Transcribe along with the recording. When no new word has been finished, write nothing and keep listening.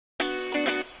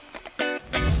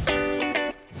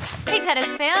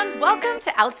tennis fans, welcome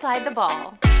to Outside the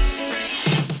Ball.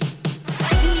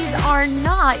 These are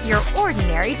not your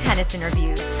ordinary tennis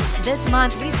interviews. This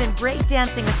month, we've been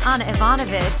breakdancing with Ana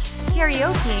Ivanovic,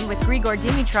 karaokeing with Grigor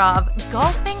Dimitrov,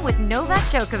 golfing with Novak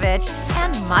Djokovic,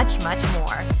 and much, much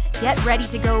more. Get ready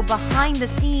to go behind the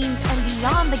scenes and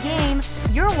beyond the game.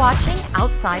 You're watching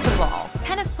Outside the Ball.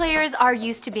 Tennis players are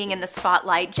used to being in the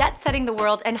spotlight, jet-setting the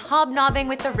world, and hobnobbing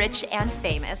with the rich and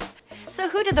famous. So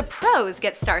who do the pros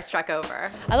get starstruck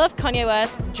over? I love Kanye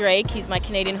West, Drake, he's my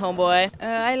Canadian homeboy.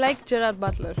 I like Gerard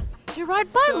Butler.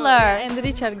 Gerard Butler! And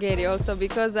Richard Gere also,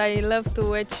 because I love to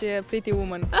watch Pretty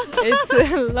Woman. It's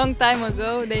a long time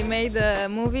ago, they made a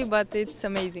movie, but it's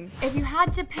amazing. If you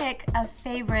had to pick a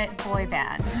favorite boy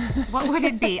band, what would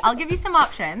it be? I'll give you some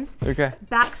options. Okay.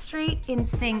 Backstreet,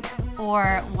 NSYNC,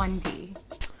 or 1D?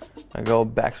 I go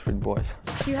Backstreet Boys.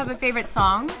 Do you have a favorite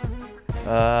song?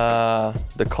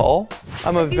 The Call?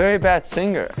 I'm a very bad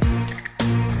singer.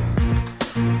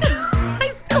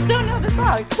 I still don't know the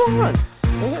song. Come on.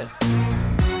 Okay.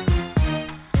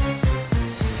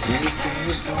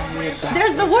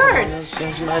 There's the words.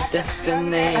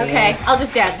 Okay, I'll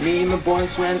just dance. Me and my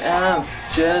boys went out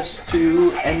just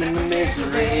to end in the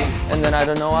misery. And then I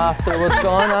don't know after what's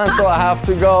going on, so I have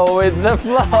to go with the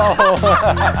flow.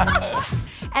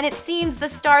 And it seems the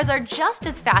stars are just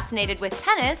as fascinated with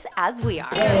tennis as we are.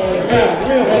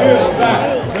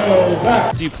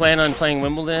 Do you plan on playing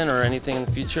Wimbledon or anything in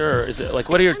the future? Or is it like,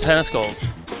 what are your tennis goals?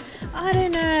 I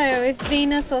don't know. If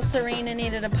Venus or Serena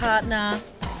needed a partner,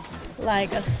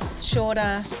 like a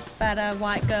shorter, fatter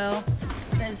white girl,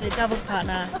 as a doubles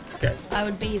partner, Okay. I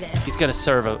would be there. He's gonna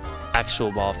serve an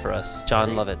actual ball for us,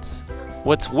 John Lovitz.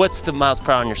 What's the miles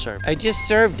per hour on your serve? I just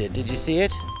served it. Did you see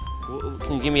it?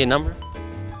 Can you give me a number?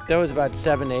 That was about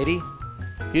 780. You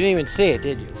didn't even see it,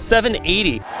 did you?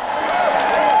 780.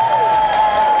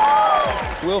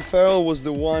 Will Ferrell was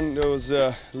the one that was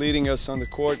leading us on the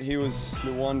court. He was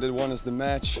the one that won us the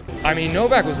match. I mean,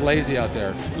 Novak was lazy out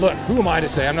there. Look, who am I to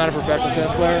say? I'm not a professional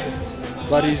tennis player,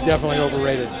 but he's definitely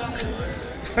overrated.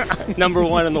 Number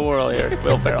one in the world here,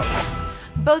 Will Ferrell.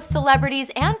 Both celebrities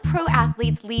and pro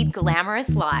athletes lead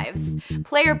glamorous lives.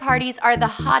 Player parties are the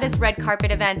hottest red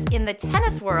carpet events in the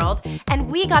tennis world, and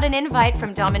we got an invite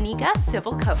from Dominika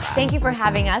Sibilkova. Thank you for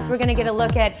having us. We're gonna get a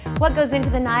look at what goes into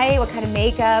the night, what kind of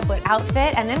makeup, what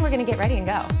outfit, and then we're gonna get ready and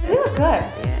go. We look good.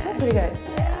 Yeah. Pretty good.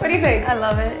 Yeah. What do you think? I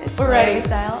love it. It's we're ready.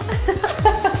 Style.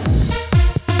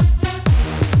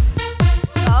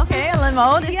 Okay, a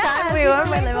limo. This time we were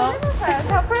my limo.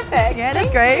 How perfect. Yeah,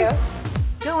 that's great.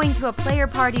 Going to a player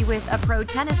party with a pro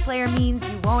tennis player means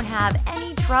you won't have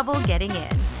any trouble getting in.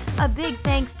 A big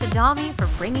thanks to Domi for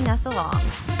bringing us along.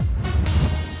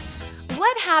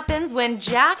 What happens when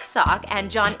Jack Sock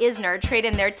and John Isner trade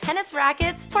in their tennis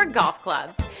rackets for golf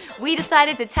clubs? We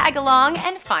decided to tag along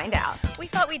and find out. We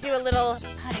thought we'd do a little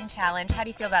putting challenge. How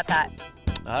do you feel about that?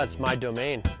 It's my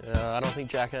domain. I don't think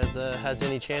Jack has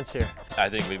any chance here. I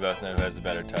think we both know who has the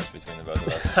better touch between the both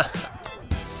of us.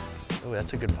 Oh,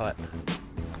 that's a good putt.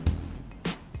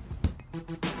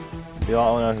 We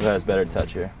all know who has better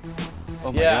touch here.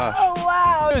 Oh my gosh. Oh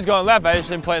wow! He was going left, but I just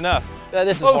didn't play enough. Yeah,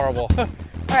 this is horrible. All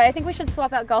right, I think we should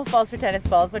swap out golf balls for tennis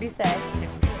balls. What do you say?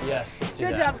 Yes, let's do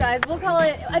that. Good job, guys. We'll call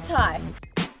it a tie.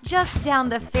 Just down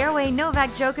the fairway,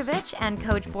 Novak Djokovic and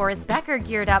coach Boris Becker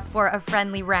geared up for a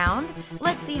friendly round.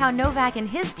 Let's see how Novak and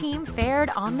his team fared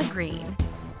on the green.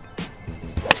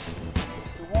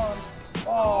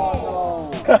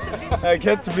 Oh no! I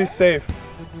get to be safe.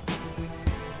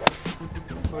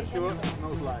 For sure,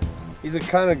 no slide. He's a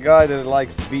kind of guy that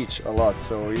likes beach a lot,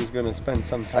 so he's gonna spend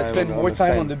some time. I spend on more the time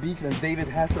sand. on the beach than David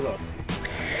Hasselhoff.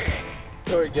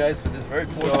 Sorry guys for this very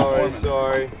poor performance.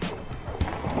 Sorry.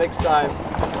 Next time.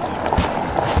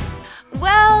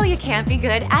 Well, you can't be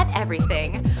good at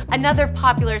everything. Another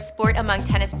popular sport among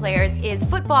tennis players is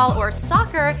football or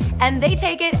soccer, and they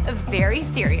take it very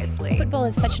seriously. Football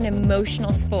is such an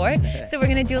emotional sport, so we're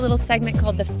gonna do a little segment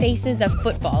called The Faces of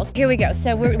Football. Here we go.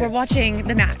 So we're watching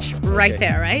the match right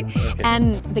there, right? Okay.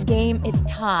 And the game, it's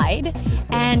tied,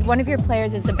 and one of your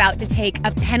players is about to take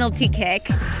a penalty kick,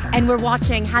 and we're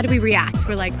watching, how do we react?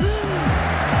 We're like,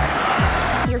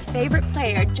 your favorite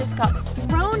player just got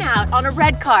thrown out on a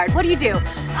red card. What do you do?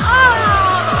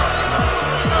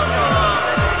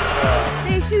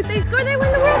 They shoot, they score, they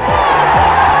win the World Cup!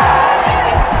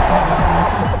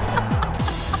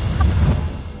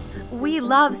 We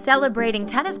love celebrating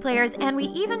tennis players, and we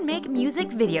even make music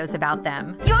videos about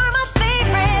them. You're my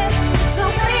favorite,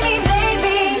 so play me,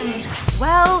 baby.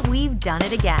 Well, we've done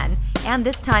it again, and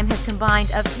this time have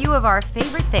combined a few of our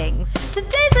favorite things.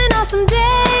 Today's an awesome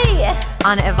day.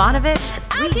 Ana Ivanovic,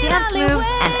 sweet dance moves,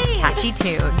 and a catchy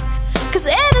tune. 'cause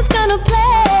Anna's gonna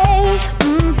play.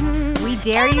 We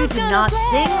dare you to not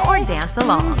sing or dance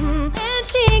along. And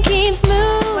she keeps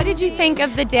moving. What did you think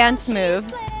of the dance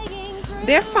moves?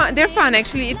 They're fun. They're fun,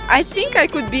 actually. I think I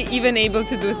could be even able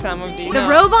to do some of these. The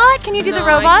robot? Can you do the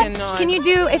robot? I cannot. Can you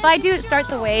do, if I do it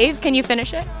starts a wave, can you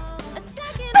finish it?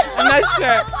 I'm not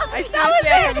sure. I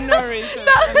have no reason.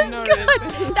 That was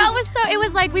good. That was so, it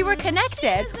was like we were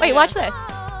connected. Wait, watch this.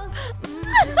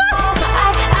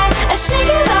 I shake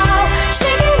it all,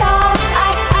 shake it all.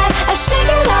 I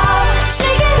shake it all,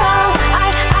 shake it all.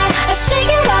 I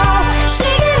shake it all,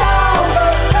 shake it all.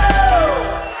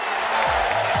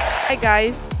 Hi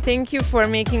guys, thank you for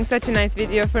making such a nice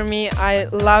video for me. I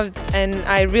loved and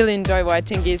I really enjoy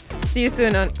watching it. See you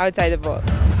soon on Outside the Ball.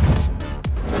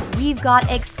 We've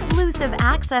got exclusive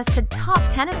access to top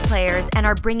tennis players and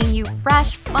are bringing you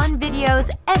fresh, fun videos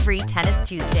every Tennis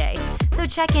Tuesday. So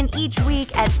check in each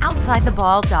week at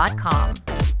OutsideTheBall.com.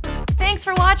 Thanks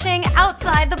for watching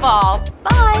Outside the Ball.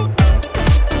 Bye!